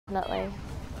Definitely.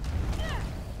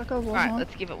 Alright,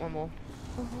 let's give it one more.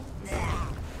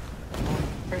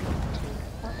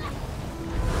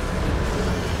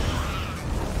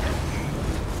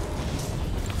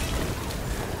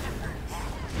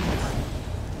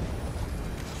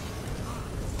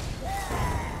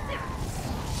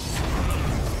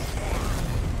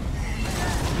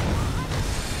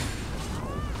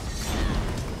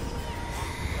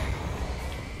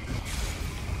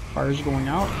 Fire's going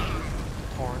out.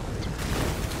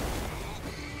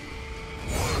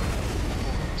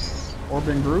 Orb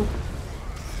in group.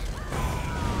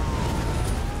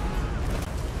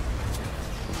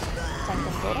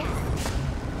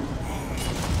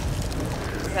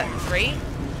 Is that 3?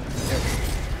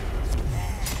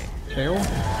 Tail.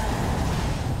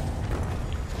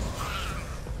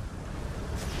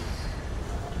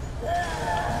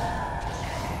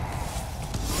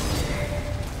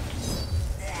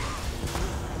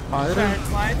 Fire.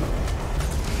 Slide.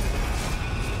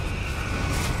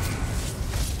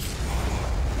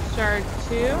 Shard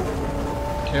 2.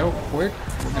 Tail, quick.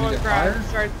 We're gonna get fire.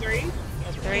 Shard 3.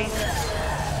 3. 2.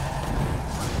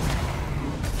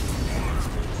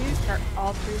 Shard,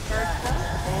 all 3 shards now.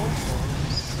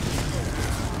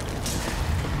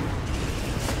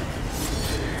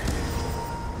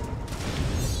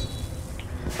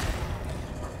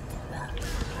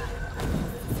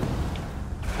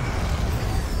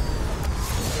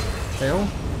 Tail.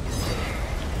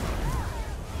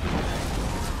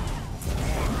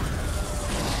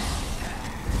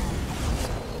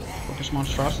 Focus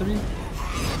monstrosity.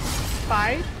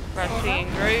 5. Rushing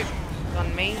group.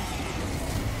 On me.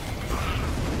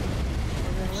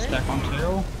 Stack on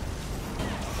tail.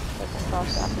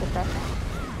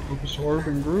 Focus orb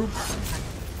in group.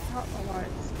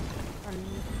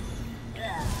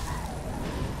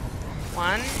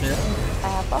 One. Tail.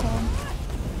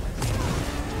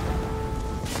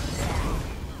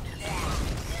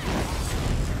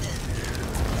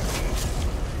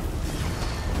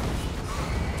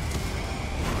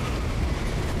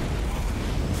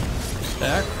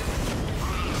 Stack.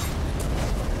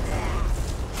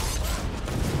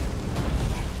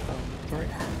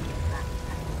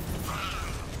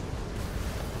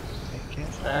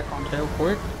 Stack on tail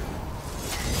quick.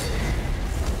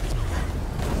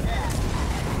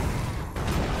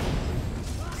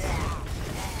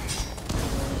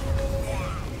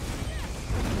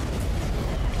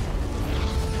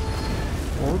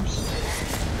 Orbs.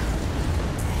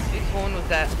 Whose horn was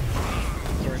that?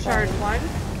 Shard 1.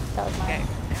 That was mine. Okay.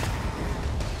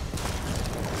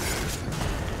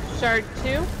 Shard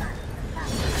 2.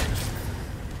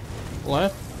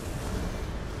 Left.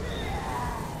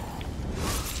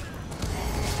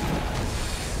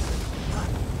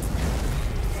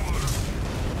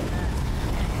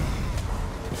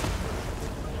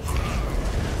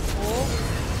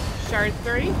 Shard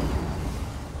 3.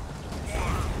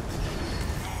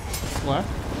 Left.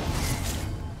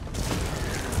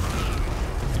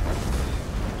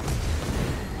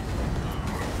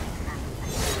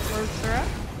 Roads are up.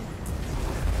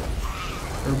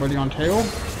 Everybody on tail.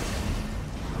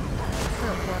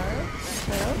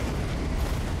 Tail.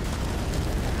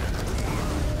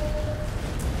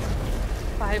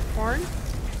 5 horn.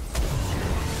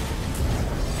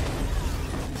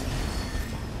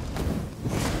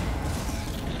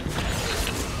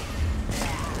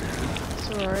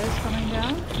 Siroria's coming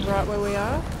down, right where we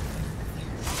are.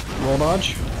 Roll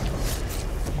dodge.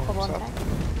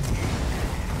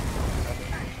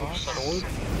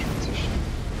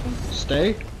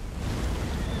 Stay.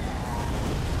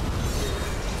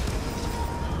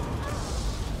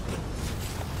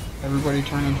 Everybody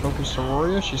turn and focus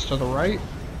Siroria. She's to the right.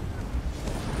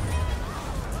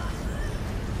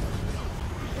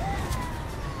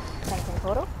 Anything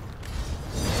total?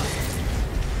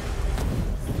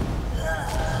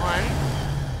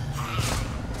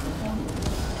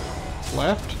 1.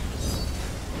 Left.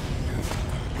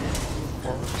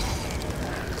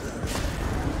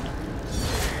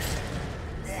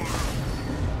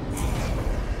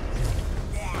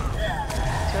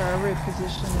 So our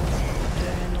reposition is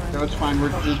No, it's fine. We're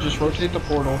just rotate the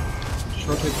portal. Just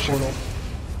rotate the portal.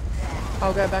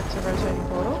 I'll go back to rotating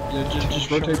portal. Yeah, just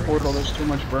rotate portal. There's too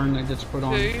much burn that gets put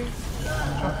on. 2.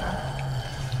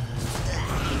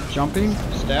 Jumping.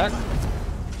 Stack.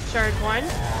 Shard 1.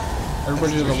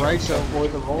 Everybody to the right to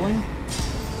avoid the rolling.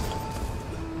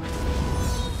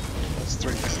 That's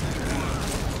 3.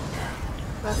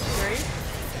 That's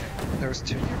 3. There was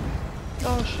 2 here.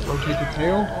 Oh shit. Rotate the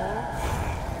tail.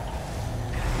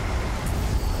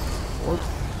 Or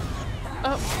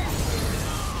Oh.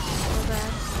 So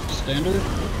bad. standard.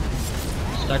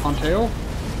 Stack on tail.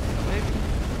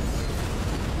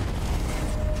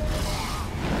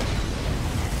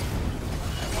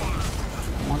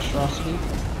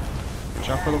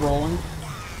 out for the rolling.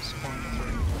 Spawn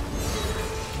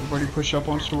 3. Everybody push up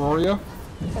on Siroria.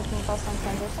 Taking boss on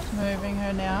transition. Moving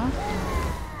her now.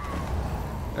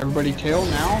 Everybody tail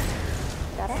now.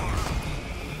 Got it.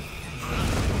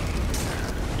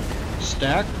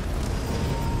 Stack.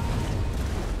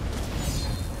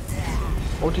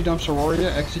 Ulti dump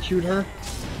Siroria, execute her.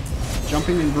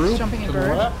 Jumping in group Jumping in to group.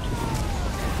 the left.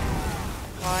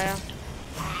 Fire.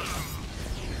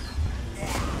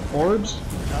 Orbs.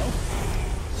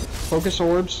 Focus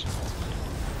orbs.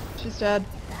 She's dead.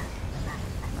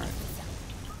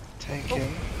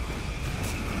 Tanking.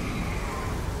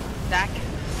 Stack.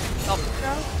 Up.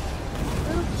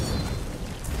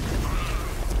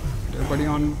 Everybody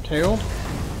on tail.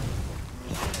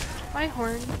 My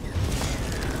horn.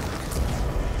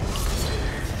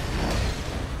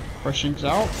 Crushing's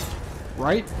out.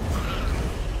 Right.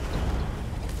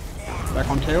 Back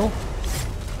on tail.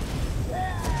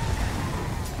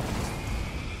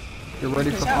 Get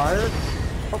ready for fire.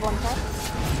 Over on top.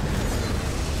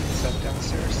 Set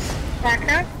downstairs.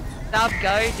 Packer. Stop,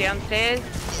 go downstairs.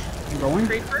 I'm going.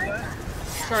 Creeper.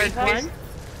 Charge 1.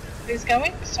 Who's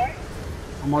going? Sorry.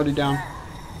 I'm already down.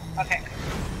 Okay.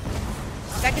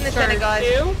 Back in the Charge center, guys.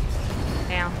 2.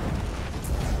 Now.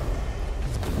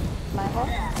 My hole.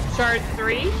 Charge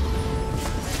 3.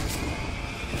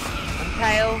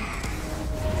 Tail.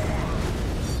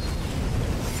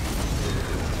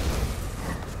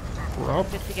 We're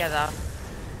up. Get together.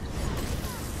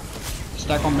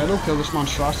 Stack on middle. Kill this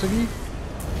monstrosity.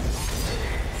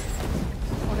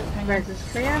 Res is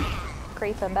clear.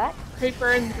 Creeper back.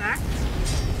 Creeper in the back.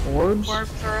 Orbs.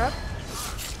 Orbs are up.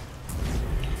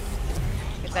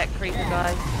 Get that creeper,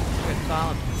 guys. Good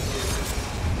silent.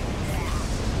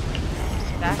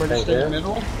 Back. Everybody stay in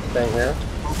middle. Staying here.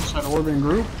 Focus that orb in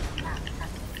group.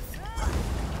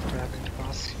 Grabbing the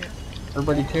boss here.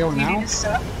 Everybody tail You need now. to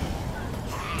stop.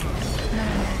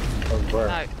 Oh, where?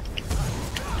 No.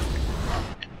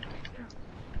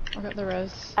 I got the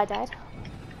res. I died.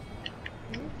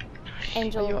 Are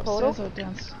Angel you portal. upstairs or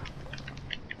downstairs?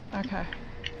 Okay.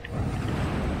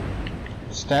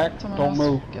 Stack. Someone Don't else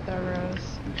move. get their res.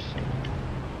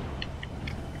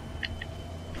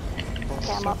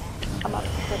 Okay, I'm up. I'm up.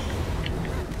 Good.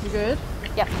 You good?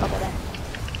 Yep, I'll go down.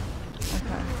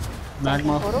 Okay.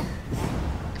 Magma. Portal.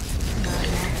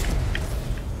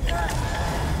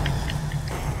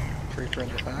 Creeper in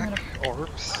the back.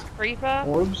 Orbs. Creeper.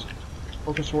 Orbs.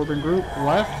 Focus orb in group.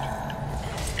 Left.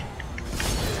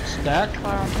 Stack.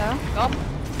 Fire on tower. Stop.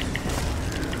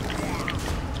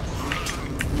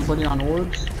 Everybody on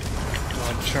orbs.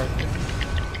 One chart down.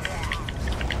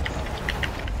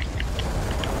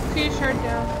 2 shard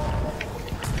down.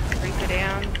 Creeper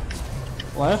down.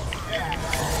 Left.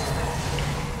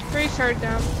 3 shard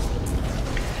down.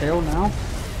 Tail now.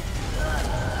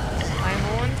 I'm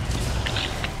on.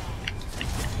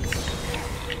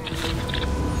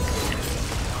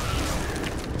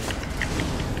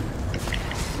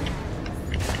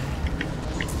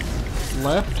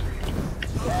 Left.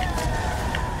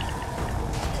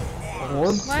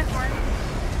 Orbs. My horn.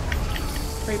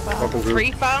 Creeper. Open group.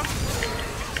 Creeper.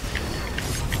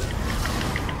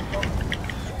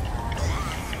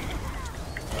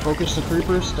 Focus the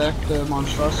creeper. Stack the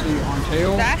monstrosity on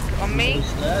tail. Stack on me.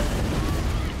 Everybody Stack.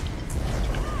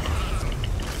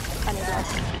 I need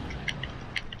rest.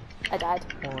 I died.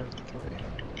 4 and 3.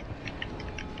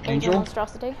 Angel.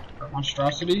 Monstrosity.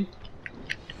 Monstrosity.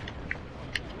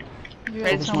 You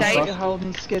Red gotta tell me state. what you're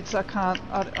holding, Skids. I can't.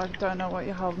 I don't know what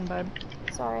you're holding, babe.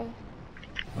 Sorry.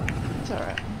 It's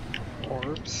alright.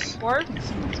 Orbs. I Orb. think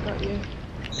someone's got you.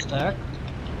 Stack.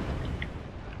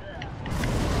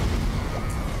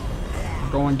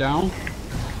 Going down.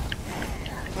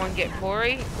 One get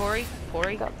Corey. Corey.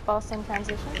 Got boss in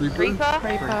transition. Creeper. Creeper.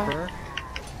 Creeper. Creeper.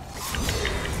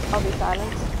 I'll be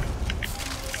silent.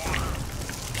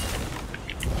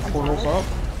 I'm Portal's silent.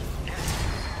 up.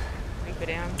 Creeper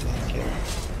down. Tanking.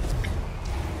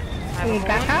 I Need have a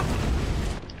backup? horn.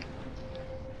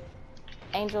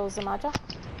 Angel Zamaja.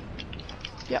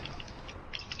 Yep.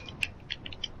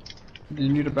 Do you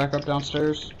need to back up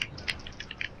downstairs?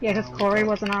 Yeah, because Corey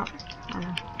wasn't up. Oh,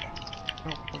 no.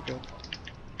 Oh, we're good.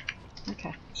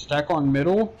 Okay. Stack on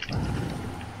middle.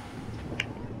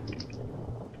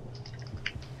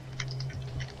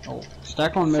 Oh,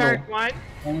 stack on middle. Shard 1.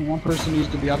 Only one person needs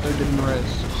to be out there getting res.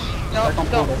 Stack on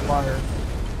Go. portal. Fire.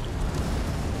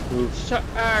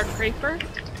 Creeper.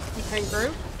 Okay,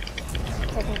 group.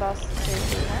 Taking boss 3,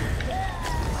 2,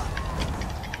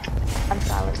 1. I'm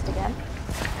silenced again.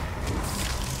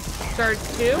 Shard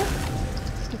 2.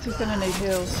 Skids is gonna need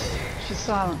heals. She's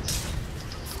silenced.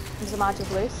 Zamaja's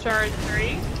loose. Shard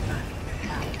 3.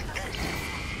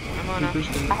 I'm on a Creeper's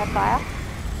dead. I have fire.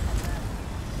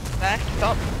 back.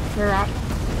 Stop. We're up.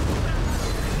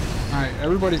 Alright,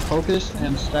 everybody focus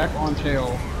and stack on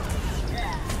tail.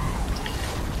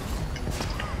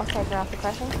 I'll take her off the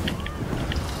crushing.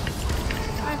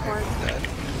 Hi, Ford. Dead.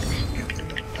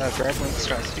 Grab one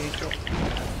strategy, Angel.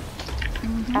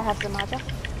 I have Zamaja.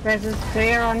 Res is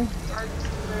clear on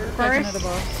Taking Chorus. to the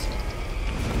boss.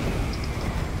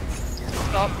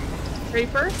 Stop.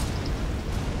 Reaper.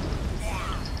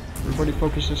 Everybody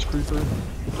focus this creeper.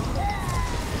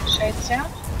 Shades down.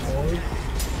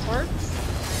 Works.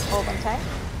 Orb and tank.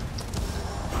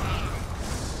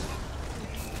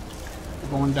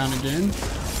 Going down again.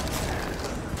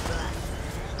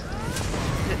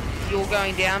 You're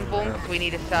going down, Boom, because we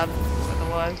need a sub,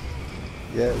 otherwise.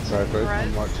 Yeah, sorry, bro. Right.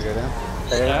 I'm like to go down.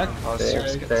 Stack. Oh, Stay,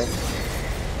 Sirius stay.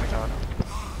 I got him.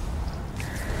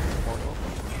 Portal.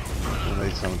 I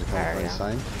need someone to come Barrier. play the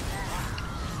same.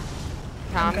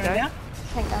 Calm, Going go. down.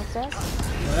 Tank downstairs.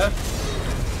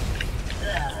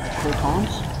 That's 4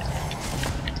 toms.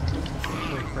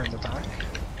 Reaper in the back.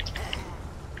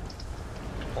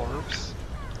 Orbs.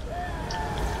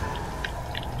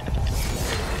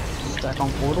 Stack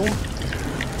on portal.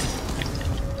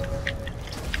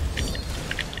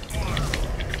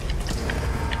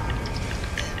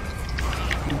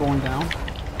 I'm going down.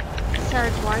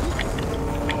 Charge 1.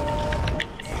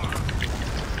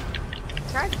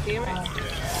 God damn it.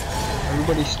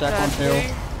 Everybody stack on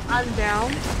tail. I'm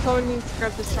down. Someone needs to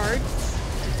grab the shards.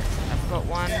 I've got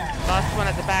one. Last one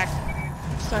at the back.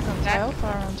 Stuck on Back. tail.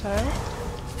 Fire on tail.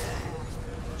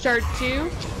 Shard 2.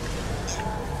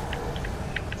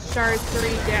 Shard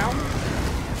 3 down.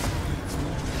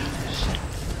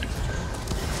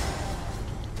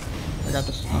 I got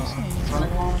this. I Running.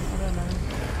 don't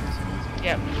know.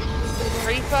 Yep.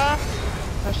 Reaper.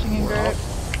 Pushing in grip.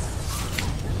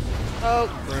 Oh,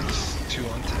 Burns 2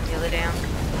 on 10. heal it down.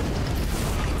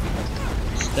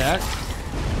 Stack.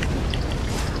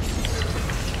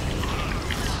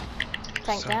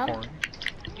 Tank down. Horn.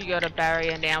 You got a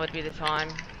barrier, now would be the time.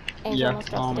 Angel Yeah,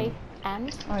 monstrosity.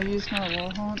 And I used my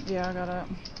wall haunt. Yeah, I got it.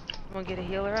 We'll get a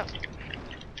healer up.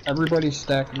 Everybody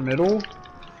stack middle.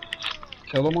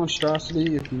 Kill the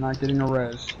monstrosity if you're not getting a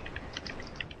res.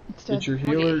 It's Get dead. your We'll get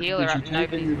healer. a healer Get up, your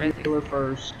tank and your nobody's resing. healer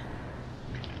first.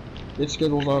 Get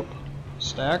Skittles up.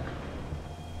 Stack.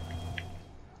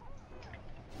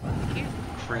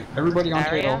 Creeper. Everybody on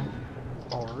Barrier. tail.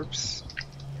 Orbs.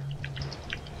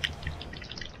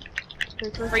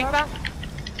 Reaper.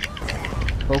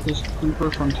 Focus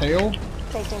creeper from tail.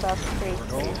 taking boss. 3,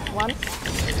 2, 1.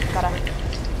 Got her.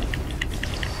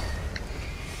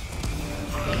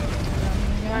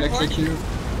 Execute.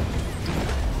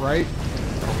 Right.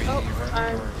 Oh,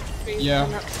 I'm facing Yeah.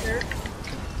 upstairs.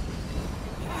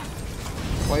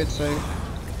 Play it safe.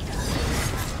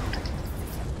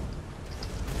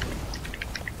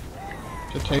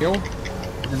 To tail.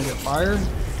 We're gonna get fired.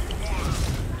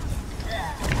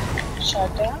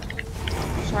 Shut down.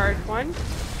 Shard 1.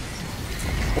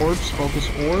 Orbs. Focus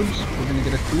orbs. We're gonna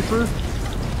get a creeper.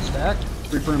 Stack.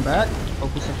 Creeper in back.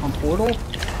 Focus it from portal.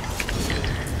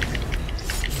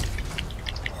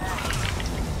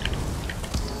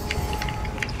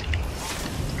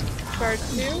 Shard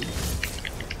 2.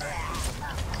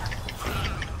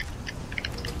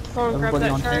 Someone grab Everybody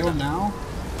that on shard. tail now.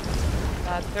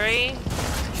 3.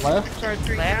 Left. Shard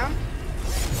 3 Left. down.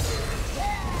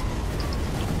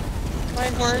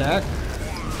 Line horn. Stack.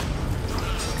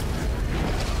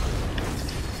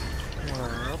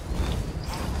 We're up.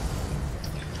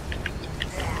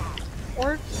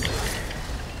 Orc.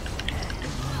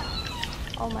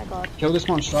 Oh my god. Kill this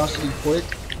monstrosity quick.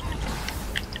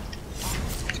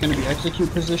 It's gonna be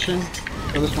execute position.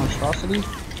 Kill this monstrosity.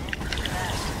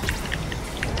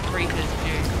 Reaper's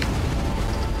due.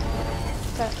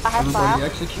 So I have Everybody fire.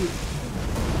 execute.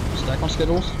 Stack on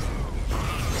Skittles.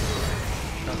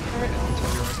 Got the right down to the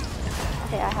right.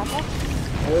 Okay, I have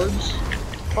her. Orbs.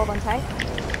 Orb and tank.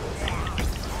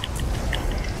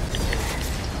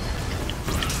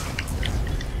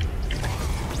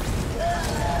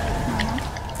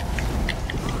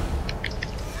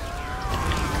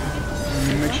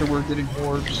 And make sure we're getting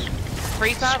orbs.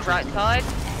 Reaper, right side.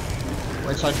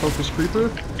 Right side focus creeper.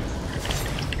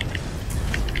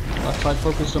 Left side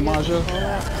focus Damaja.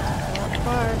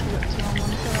 Fire. You got 2 on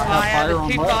one side. Have Fire, fire there's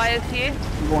on 2 left. fires here.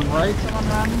 You're going right. Someone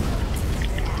run.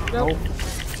 Nope.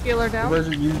 Healer down. Where's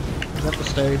it? You have to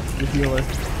stay. The healer.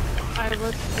 I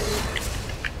would say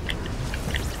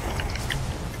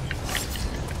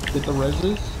Get the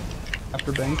reses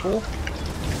after Bangful.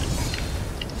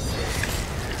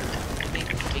 Need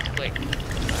to be quick.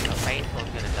 Painful's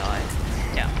gonna die.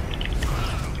 Yeah.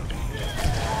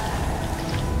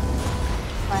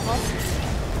 Cycle.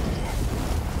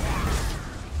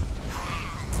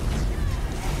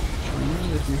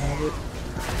 Training if you have it.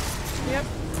 Yep.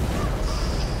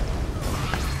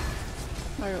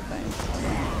 I got things.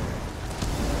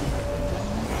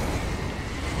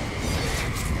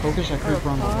 Focus that creeper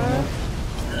on the wall.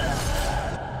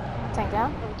 Tank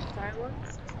down.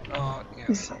 Yeah.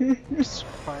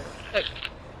 Fire. Look,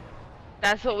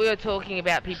 that's what we were talking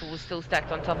about. People were still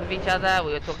stacked on top of each other.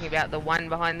 We were talking about the one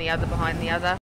behind the other behind the other.